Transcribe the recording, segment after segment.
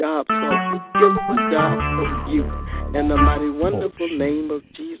job for us. Give us a job for you. In the mighty, wonderful name of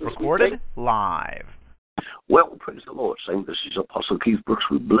Jesus. Recorded live. Well, praise the Lord. Saying this is Apostle Keith Brooks.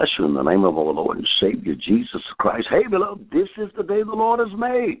 We bless you in the name of our Lord and Savior, Jesus Christ. Hey, beloved, this is the day the Lord has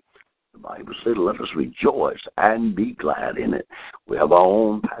made. The Bible said, let us rejoice and be glad in it. We have our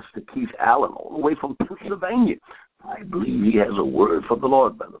own Pastor Keith Allen all the way from Pennsylvania. I believe he has a word for the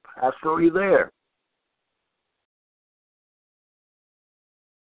Lord. Brother Pastor, are you there?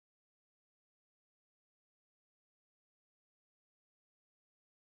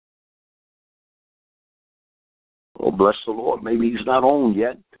 Oh, bless the Lord. Maybe he's not on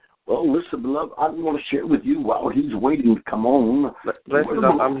yet. Well, listen, beloved, I want to share with you while he's waiting to come on.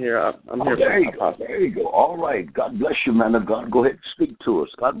 I'm here. I'm here. There you go. There you go. All right. God bless you, man of God. Go ahead and speak to us.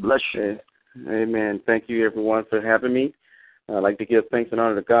 God bless you. Amen. Thank you, everyone, for having me. I'd like to give thanks and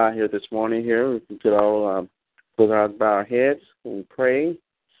honor to God here this morning. Here, we could all bow our heads and pray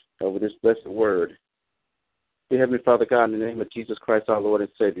over this blessed word. Dear Heavenly Father God, in the name of Jesus Christ, our Lord and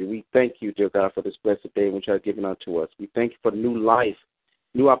Savior, we thank you, dear God, for this blessed day which you have given unto us. We thank you for new life,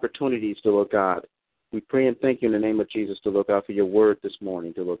 new opportunities, dear Lord God. We pray and thank you in the name of Jesus, dear Lord God, for your word this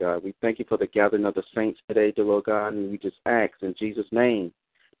morning, dear Lord God. We thank you for the gathering of the saints today, dear Lord God, and we just ask in Jesus' name,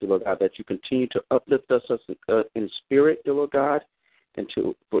 dear Lord God, that you continue to uplift us in spirit, dear Lord God, and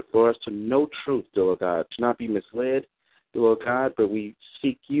for us to know truth, dear Lord God, to not be misled, dear Lord God, but we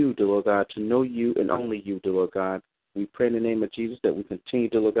seek you, dear Lord God, to know you and only you, dear Lord God. We pray in the name of Jesus that we continue,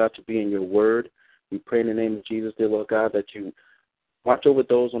 dear Lord God, to be in your word. We pray in the name of Jesus, dear Lord God, that you watch over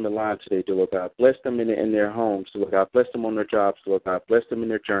those on the line today, dear Lord God. Bless them in their homes, dear Lord God. Bless them on their jobs, dear Lord God. Bless them in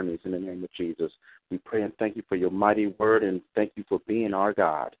their journeys in the name of Jesus. We pray and thank you for your mighty word and thank you for being our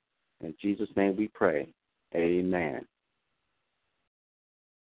God. In Jesus' name we pray. Amen.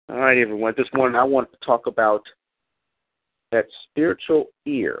 All right, everyone. This morning I want to talk about that spiritual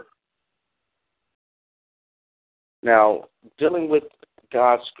ear. Now, dealing with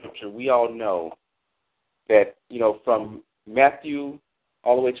God's scripture, we all know that, from Matthew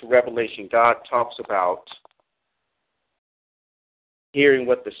all the way to Revelation, God talks about hearing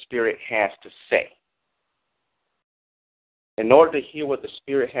what the Spirit has to say. In order to hear what the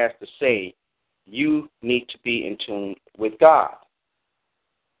Spirit has to say, you need to be in tune with God.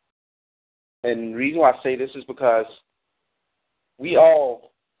 And the reason why I say this is because we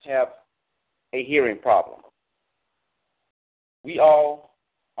all have a hearing problem. We all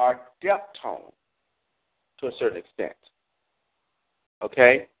are deaf-toned to a certain extent.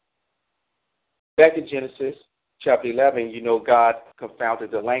 Okay? Back in Genesis chapter 11, God confounded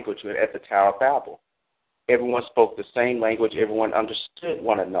the language at the Tower of Babel. Everyone spoke the same language. Everyone understood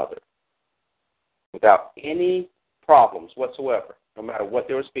one another without any problems whatsoever. No matter what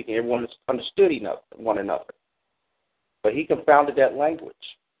they were speaking, everyone understood one another. But he confounded that language.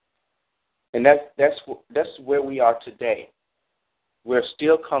 And that's where we are today. We're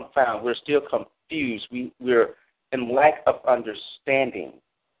still confounded. We're still confused. We're in lack of understanding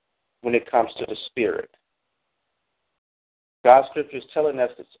when it comes to the Spirit. God's scripture is telling us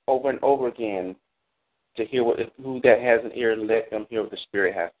this over and over again to hear who that has an ear, let them hear what the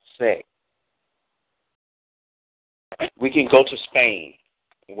Spirit has to say. We can go to Spain,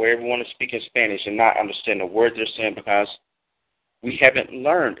 where everyone is speaking Spanish and not understand the words they're saying because we haven't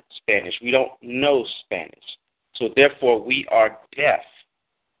learned Spanish. We don't know Spanish. So therefore, we are deaf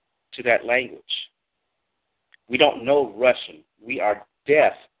to that language. We don't know Russian. We are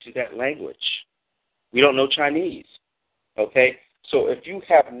deaf to that language. We don't know Chinese. Okay? So if you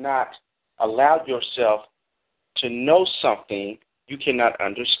have not allowed yourself to know something, you cannot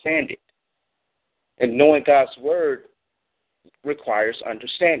understand it. And knowing God's word requires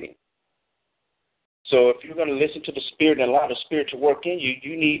understanding. So if you're going to listen to the Spirit and allow the Spirit to work in you,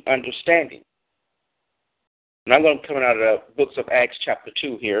 you need understanding. And I'm going to come out of the books of Acts chapter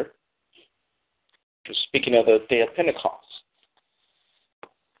 2 here, speaking of the day of Pentecost.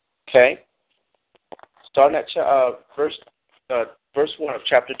 Okay? Starting at verse 1 of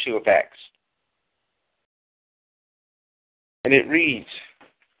chapter 2 of Acts. And it reads,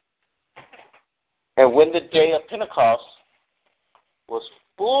 "And when the day of Pentecost was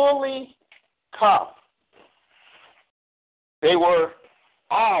fully come, they were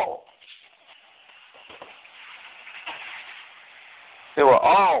all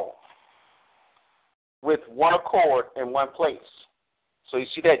with one accord in one place." So you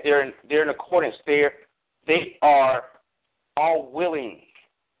see that they're in accordance. They are all willing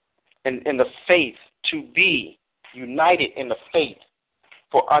in the faith to be united in the faith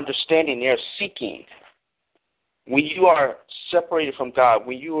for understanding. They're seeking. When you are separated from God,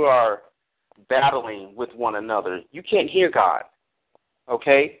 when you are battling with one another, you can't hear God.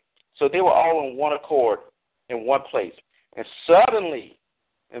 Okay? So they were all in one accord in one place. And suddenly,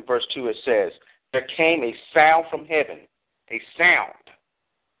 in verse 2 it says, there came a sound from heaven, a sound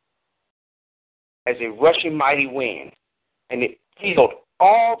as a rushing mighty wind, and it filled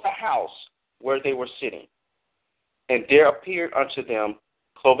all the house where they were sitting. And there appeared unto them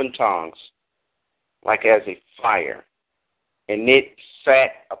cloven tongues, like as a fire, and it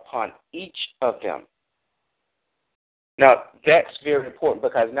sat upon each of them. Now, that's very important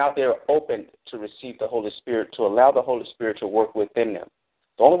because now they're open to receive the Holy Spirit, to allow the Holy Spirit to work within them.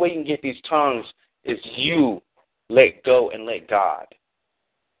 The only way you can get these tongues is you let go and let God.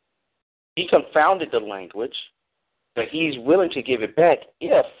 He confounded the language, but he's willing to give it back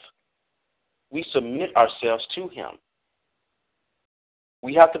if we submit ourselves to him.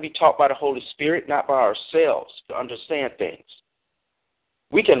 We have to be taught by the Holy Spirit, not by ourselves, to understand things.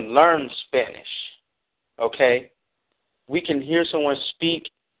 We can learn Spanish, okay? We can hear someone speak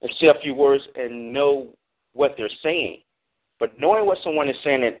and say a few words and know what they're saying. But knowing what someone is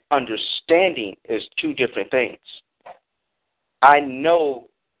saying and understanding is two different things. I know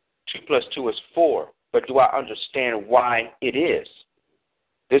 2 plus 2 is 4, but do I understand why it is?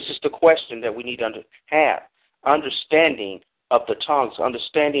 This is the question that we need to have. Understanding of the tongues,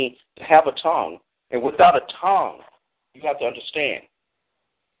 understanding to have a tongue. And without a tongue, you have to understand.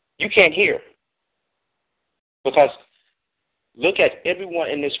 You can't hear. Because look at everyone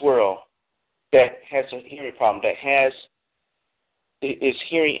in this world that has a hearing problem, that is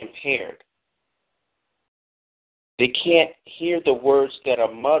hearing impaired. They can't hear the words that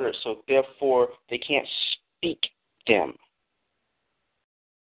are muttered, so therefore they can't speak them.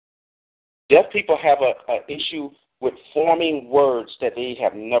 Deaf people have an issue with forming words that they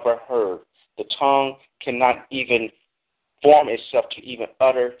have never heard. The tongue cannot even form itself to even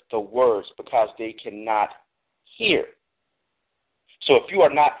utter the words because they cannot hear. So if you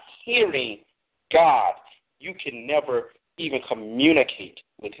are not hearing God, you can never even communicate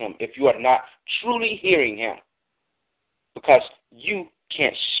with him if you are not truly hearing him. Because you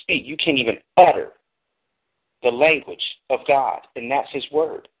can't speak. You can't even utter the language of God, and that's his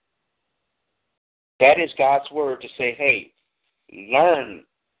word. That is God's word to say, hey, learn,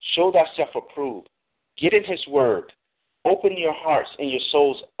 show thyself approved, get in his word, open your hearts and your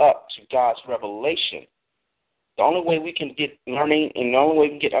souls up to God's revelation. The only way we can get learning and the only way we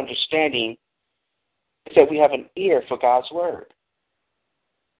can get understanding is that we have an ear for God's word.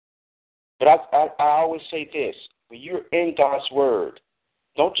 But I always say this, when you're in God's word,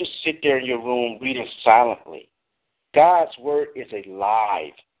 don't just sit there in your room reading silently. God's word is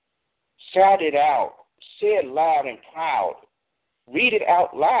alive. Shout it out. Say it loud and proud. Read it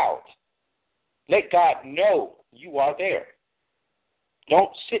out loud. Let God know you are there.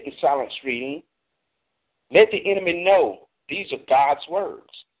 Don't sit in silence reading. Let the enemy know these are God's words.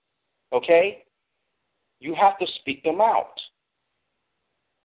 Okay? You have to speak them out.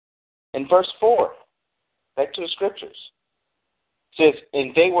 In verse 4, back to the scriptures, it says,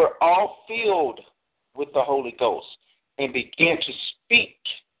 and they were all filled with the Holy Ghost and began to speak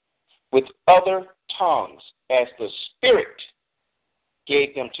with other tongues as the Spirit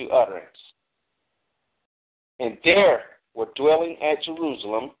gave them to utterance. And there were dwelling at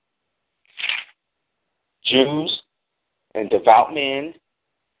Jerusalem Jews and devout men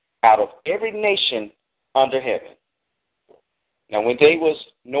out of every nation under heaven. Now when there was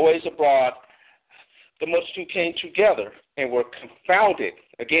noise abroad, the multitude came together and were confounded.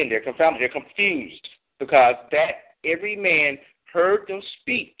 Again, they're confounded, they're confused, because that every man heard them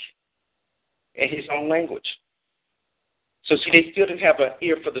speak in his own language. So see, they still didn't have an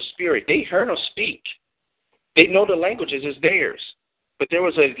ear for the Spirit. They heard them speak. They know the languages is theirs. But there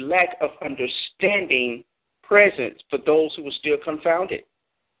was a lack of understanding present for those who were still confounded.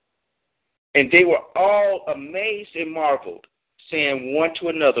 And they were all amazed and marveled, saying one to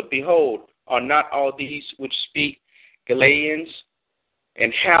another, behold, are not all these which speak Galileans?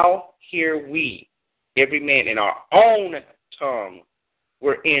 And how hear we, every man in our own tongue,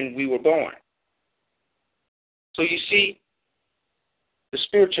 wherein we were born? So you see, the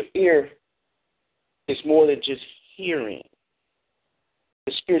spiritual ear is more than just hearing.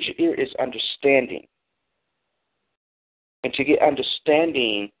 The spiritual ear is understanding. And to get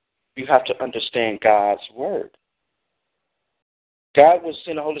understanding, you have to understand God's word. God will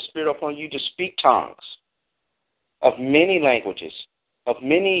send the Holy Spirit upon you to speak tongues of many languages, of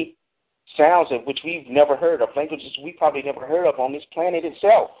many sounds of which we've never heard of, languages we probably never heard of on this planet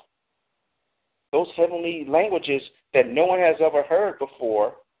itself. Those heavenly languages that no one has ever heard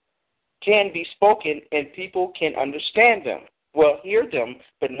before can be spoken and people can understand them. Well, hear them,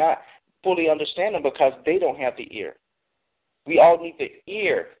 but not fully understand them because they don't have the ear. We all need the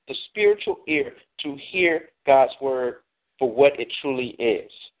ear, the spiritual ear, to hear God's word for what it truly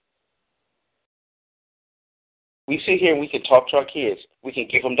is. We sit here and we can talk to our kids. We can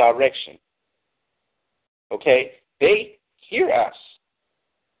give them direction. Okay? They hear us.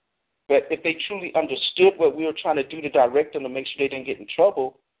 But if they truly understood what we were trying to do to direct them to make sure they didn't get in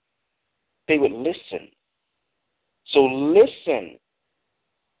trouble, they would listen. So listen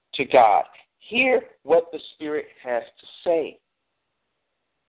to God. Hear what the Spirit has to say.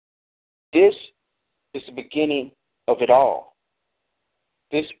 This is the beginning of it all.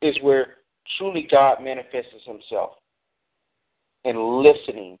 This is where truly God manifests himself in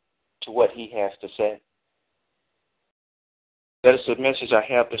listening to what he has to say. That is the message I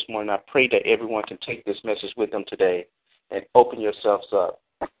have this morning. I pray that everyone can take this message with them today and open yourselves up.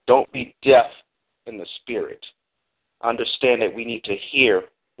 Don't be deaf in the Spirit. Understand that we need to hear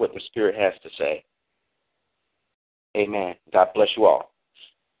what the Spirit has to say. Amen. God bless you all.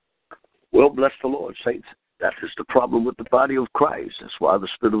 Well, bless the Lord, saints. That is the problem with the body of Christ. That's why the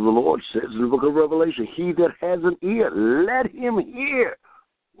Spirit of the Lord says in the book of Revelation, he that has an ear, let him hear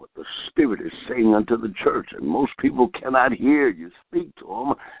what the Spirit is saying unto the church. And most people cannot hear. You speak to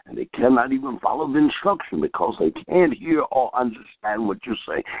them, and they cannot even follow the instruction because they can't hear or understand what you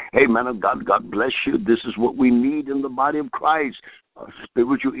say. Hey, man of God, God bless you. This is what we need in the body of Christ, a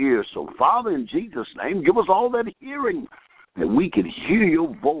spiritual ear. So, Father, in Jesus' name, give us all that hearing, that we can hear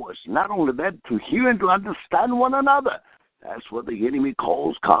your voice. Not only that, to hear and to understand one another. That's what the enemy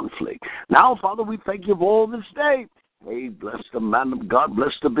calls conflict. Now, Father, we thank you for all this day. Hey, bless the man of God,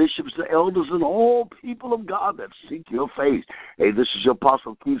 bless the bishops, the elders, and all people of God that seek your face. Hey, this is your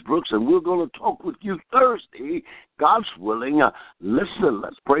Apostle Keith Brooks, and we're going to talk with you Thursday, God's willing. Listen,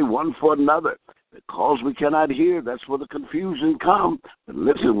 let's pray one for another. Because we cannot hear, that's where the confusion comes. But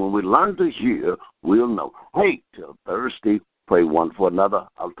listen, when we learn to hear, we'll know. Hey, till Thursday, pray one for another.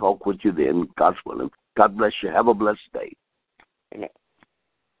 I'll talk with you then, God's willing. God bless you. Have a blessed day.